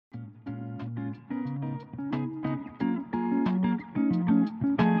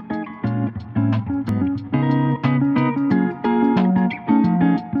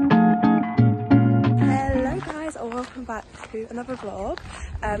another vlog.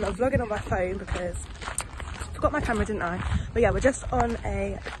 I'm vlogging on my phone because I forgot my camera, didn't I? But yeah, we're just on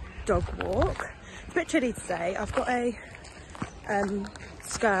a dog walk. It's a bit chilly today. I've got a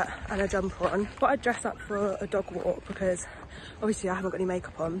skirt and a jumper on. Thought I'd dress up for a dog walk because obviously I haven't got any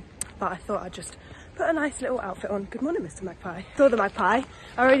makeup on, but I thought I'd just put a nice little outfit on. Good morning, Mr. Magpie. Saw the magpie.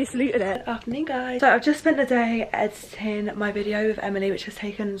 I already saluted it. Afternoon, guys. So I've just spent the day editing my video with Emily, which has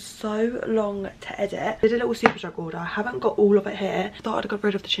taken so long to edit. I did a little Superdrug order. I haven't got all of it here. Thought I'd got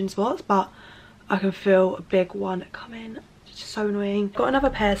rid of the chin spots, but I can feel a big one coming. It's just so annoying. Got another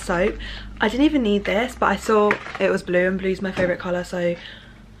pear soap. I didn't even need this, but I saw it was blue, and blue's my favourite colour, so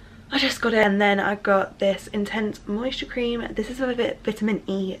I just got it. And then I got this Intense Moisture Cream. This is a vitamin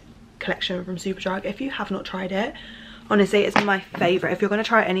E collection from Superdrug. If you have not tried it, honestly, it's my favourite. If you're going to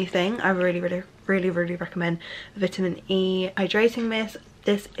try anything, I really recommend vitamin E hydrating mist.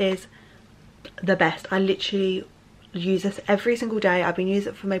 This is the best. I literally use this every single day. I've been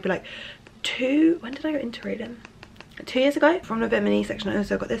using it for maybe like when did I go into reading? 2 years ago. From the vitamin E section, I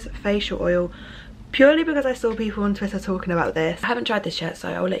also got this facial oil purely because I saw people on Twitter talking about this. I haven't tried this yet, so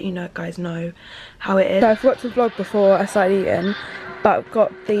I'll let you guys know how it is. So I forgot to vlog before I started eating, but I've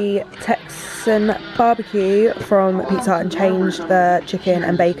got the Texan barbecue from Pizza Hut and changed the chicken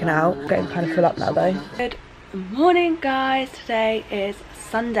and bacon out. Getting kind of full up now though. Good morning, guys. Today is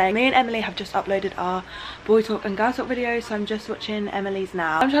Sunday. Me and Emily have just uploaded our boy talk and girl talk videos, so I'm just watching Emily's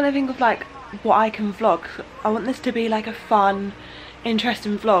now. I'm trying to think of like what I can vlog. I want this to be like a fun,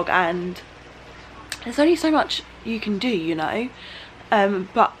 interesting vlog, and there's only so much you can do, you know.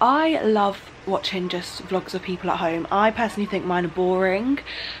 But I love watching just vlogs of people at home. I personally think mine are boring,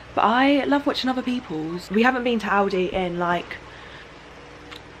 but I love watching other people's. We haven't been to Aldi in like,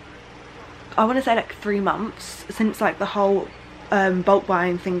 I want to say like 3 months, since like the whole bulk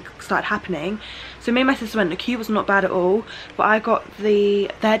buying thing started happening. So me and my sister went. The queue was not bad at all, but I got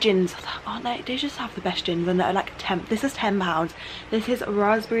their gins. Oh no, they just have the best gins, and they're like this is £10. This is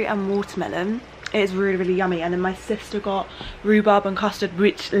raspberry and watermelon. It is really yummy. And then my sister got rhubarb and custard,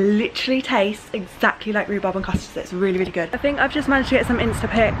 which literally tastes exactly like rhubarb and custard. So it's really good. I think I've just managed to get some Insta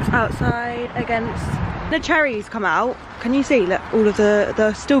pics outside against the cherries come out. Can you see? Look, all of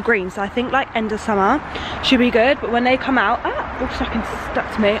the still green. So I think like end of summer should be good. But when they come out,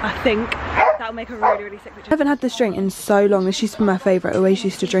 stuck to me. I think that'll make a really sick picture. I haven't had this drink in so long. This used to be my favourite. I always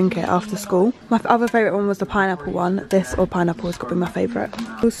used to drink it after school. My other favourite one was the pineapple one. This or pineapple has got to be my favourite.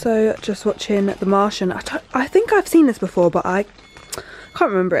 Also just watching The Martian. I think I've seen this before, but I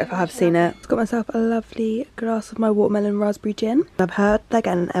can't remember if I have seen it. Got myself a lovely glass of my watermelon raspberry gin. I've heard they're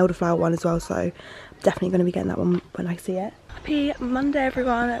getting an elderflower one as well, so definitely going to be getting that one when I see it. Happy Monday,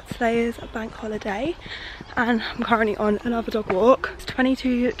 everyone. Today is a bank holiday and I'm currently on another dog walk. It's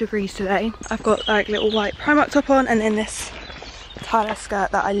 22 degrees today. I've got like little white Primark top on and then this Tyler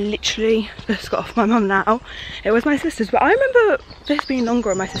skirt that I literally just got off my mum now. It was my sister's, but I remember this being longer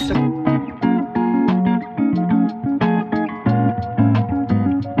on my sister.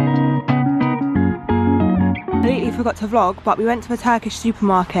 Forgot to vlog, but we went to a Turkish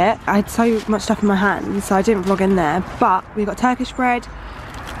supermarket. I had so much stuff in my hands, so I didn't vlog in there, but we got Turkish bread,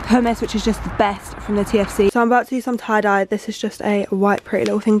 hummus, which is just the best from the TFC. So I'm about to do some tie-dye. This is just a white pretty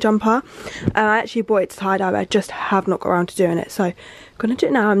little thing jumper. I actually bought it to tie-dye, but I just have not got around to doing it, so I'm gonna do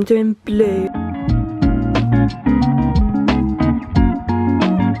it now. I'm doing blue.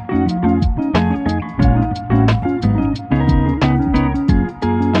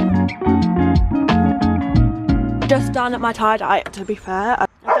 Just done my tie-dye, to be fair.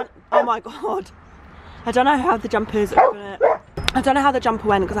 Oh my god, I don't know how the jumpers are gonna, I don't know how the jumper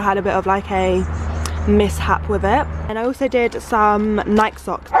went because I had a bit of like a mishap with it. And I also did some Nike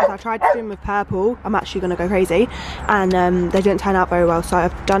socks because I tried to do them with purple. I'm actually gonna go crazy, and they didn't turn out very well, so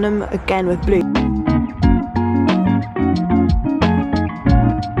I've done them again with blue.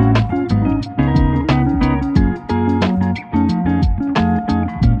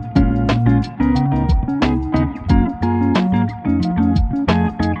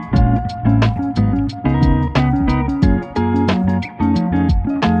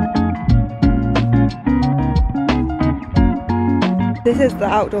 This is the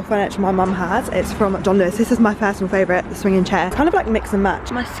outdoor furniture my mum has. It's from John Lewis. This is my personal favourite, the swinging chair. It's kind of like mix and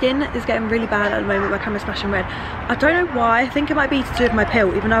match. My skin is getting really bad at the moment. My camera's flashing red. I don't know why. I think it might be to do with my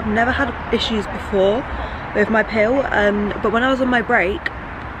pill, even though I've never had issues before with my pill. But when I was on my break,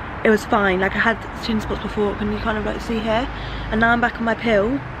 it was fine. Like I had chin spots before, can you kind of like see here? And now I'm back on my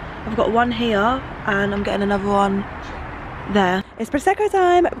pill. I've got one here and I'm getting another one there. It's Prosecco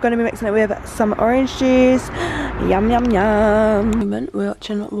time. We're going to be mixing it with some orange juice. Yum, yum, yum. We're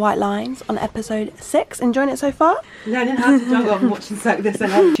watching White Lines on episode 6. Enjoying it so far? No, I didn't have to jog on watching this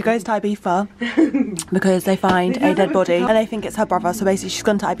and She goes to Ibiza because they find a dead body and they think it's her brother. So basically she's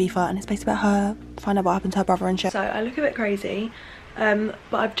gone to Ibiza and it's basically about her, find out what happened to her brother and shit. So I look a bit crazy, but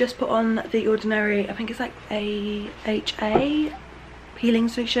I've just put on the Ordinary, I think it's like AHA peeling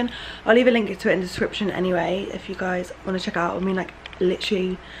solution. I'll leave a link to it in the description anyway if you guys want to check out. I mean, like,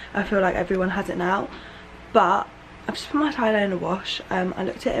 literally I feel like everyone has it now, but I've just put my tie-dye in a wash. I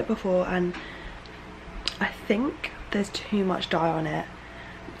looked at it before and I think there's too much dye on it.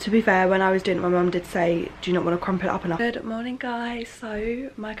 To be fair, when I was doing it, my mum did say, do you not want to crumple it up enough? Good morning, guys.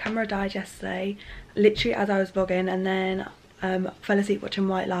 So my camera died yesterday, literally as I was vlogging, and then fell asleep watching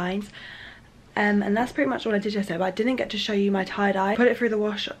White Lines. And that's pretty much all I did yesterday, but I didn't get to show you my tie-dye. Put it through the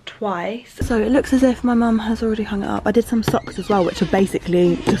wash twice. So it looks as if my mum has already hung it up. I did some socks as well, which have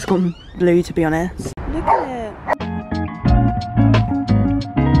basically just gone blue, to be honest. Look at it.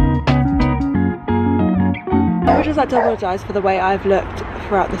 I would just like to apologise for the way I've looked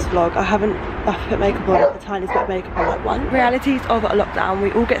throughout this vlog. I've put makeup on, the tiniest bit of makeup on, like one. Realities of a lockdown,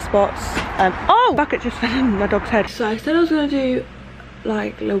 we all get spots. Oh! Bucket just fell on my dog's head. So I said I was going to do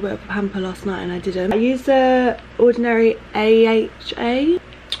like a little bit of a pamper last night and I didn't. I used the Ordinary AHA.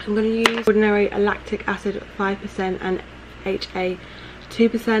 I'm going to use Ordinary lactic acid 5% and HA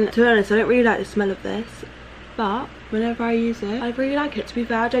 2%. To be honest, I don't really like the smell of this, but whenever I use it, I really like it. To be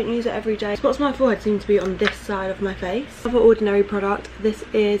fair, I don't use it every day. Spots on my forehead seem to be on this side of my face. Another Ordinary product, this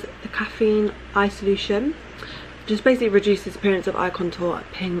is the Caffeine Eye Solution. Just basically reduces appearance of eye contour,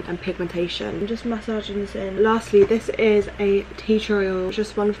 ping and pigmentation. I'm just massaging this in. Lastly, this is a tea tree oil,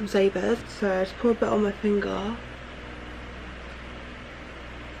 just one from Savers. So I just pour a bit on my finger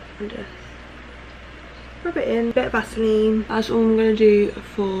and just rub it in. A bit of Vaseline. That's all I'm going to do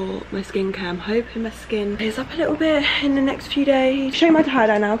for my skincare. I'm hoping my skin is up a little bit in the next few days. I'll show you my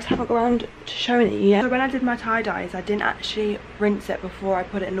tie-dye now because I haven't got around to showing it yet. So when I did my tie-dyes, I didn't actually rinse it before I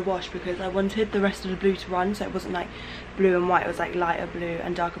put it in the wash because I wanted the rest of the blue to run, so it wasn't like blue and white, it was like lighter blue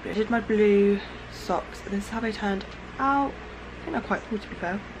and darker blue. I did my blue socks. This is how they turned out. I think they're quite cool, to be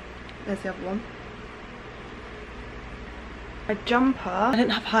fair. There's the other one. My jumper, I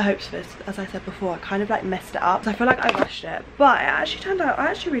didn't have high hopes for this, as I said before. I kind of like messed it up, so I feel like I rushed it, but it actually turned out, I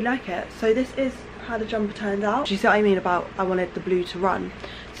actually really like it. So this is how the jumper turned out. Do you see what I mean about I wanted the blue to run?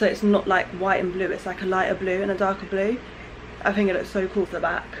 So it's not like white and blue, it's like a lighter blue and a darker blue. I think it looks so cool to the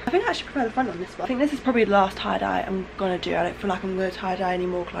back. I think I actually prefer the front on this one. I think this is probably the last tie-dye I'm gonna do. I don't feel like I'm gonna tie-dye any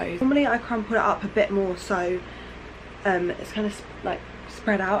more clothes. Normally I crumple it up a bit more so it's kind of like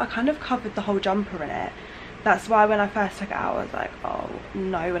spread out. I kind of covered the whole jumper in it. That's why when I first took it out, I was like, oh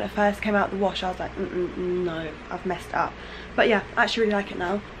no. When it first came out the wash, I was like, no, I've messed it up. But yeah, I actually really like it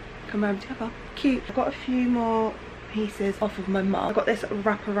now. Come around together. Cute. I've got a few more pieces off of my mum. I've got this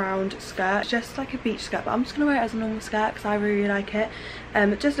wraparound skirt. It's just like a beach skirt, but I'm just going to wear it as a normal skirt because I really like it.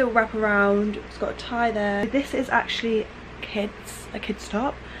 Just a little wraparound. It's got a tie there. This is actually a kid's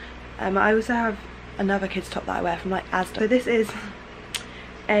top. I also have another kid's top that I wear from like Asda. So this is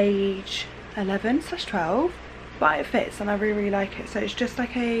age 11/12, but it fits and I really like it. So it's just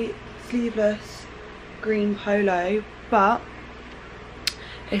like a sleeveless green polo, but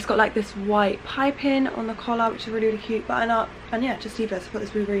it's got like this white piping on the collar, which is really, really cute. Button up, and yeah, just sleeveless. I thought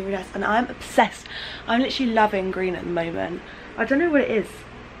this would be really, really nice, and I'm obsessed. I'm literally loving green at the moment. I don't know what it is.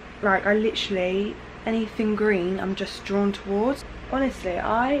 Like, I literally, anything green I'm just drawn towards. Honestly,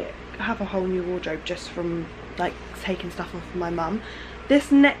 I have a whole new wardrobe just from like taking stuff off of my mum. This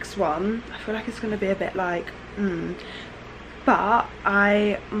next one, I feel like it's going to be a bit like, but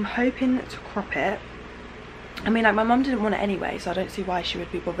I am hoping to crop it. I mean, like, my mum didn't want it anyway, so I don't see why she would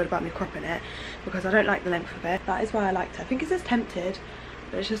be bothered about me cropping it, because I don't like the length of it. That is why I liked it. I think it says Tempted,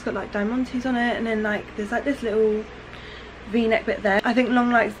 but it's just got like diamantes on it, and then like there's like this little V-neck bit there. I think long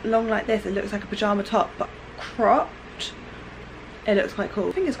like this, it looks like a pyjama top, but cropped, it looks quite cool.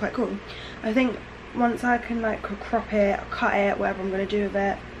 I think it's quite cool. I think once I can like crop it, cut it, whatever I'm going to do with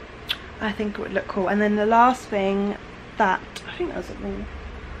it, I think it would look cool. And then the last thing that, I think that was it wrong.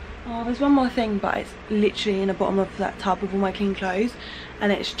 Oh, there's one more thing, but it's literally in the bottom of that tub with all my clean clothes,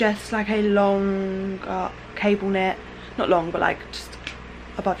 and it's just like a long cable knit, not long, but like just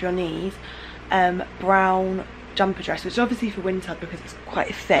above your knees, brown jumper dress, which is obviously for winter because it's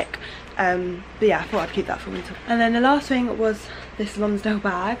quite thick, but yeah, I thought I'd keep that for winter. And then the last thing was this Lonsdale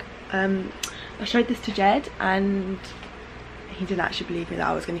bag. I showed this to Jed and he didn't actually believe me that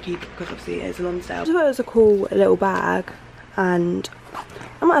I was going to keep it because obviously it is a Lonsdale. I thought it was a cool little bag and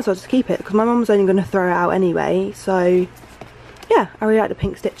I might as well just keep it because my mum was only going to throw it out anyway, so yeah, yeah, I really like the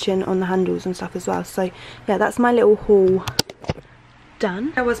pink stitching on the handles and stuff as well. So yeah, that's my little haul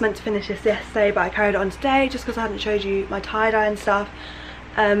done. I was meant to finish this yesterday, but I carried it on today just because I hadn't showed you my tie-dye and stuff.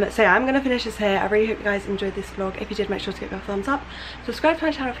 So yeah, I'm going to finish this here. I really hope you guys enjoyed this vlog. If you did, make sure to give it a thumbs up. Subscribe to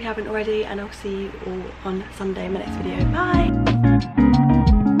my channel if you haven't already, and I'll see you all on Sunday in my next video. Bye!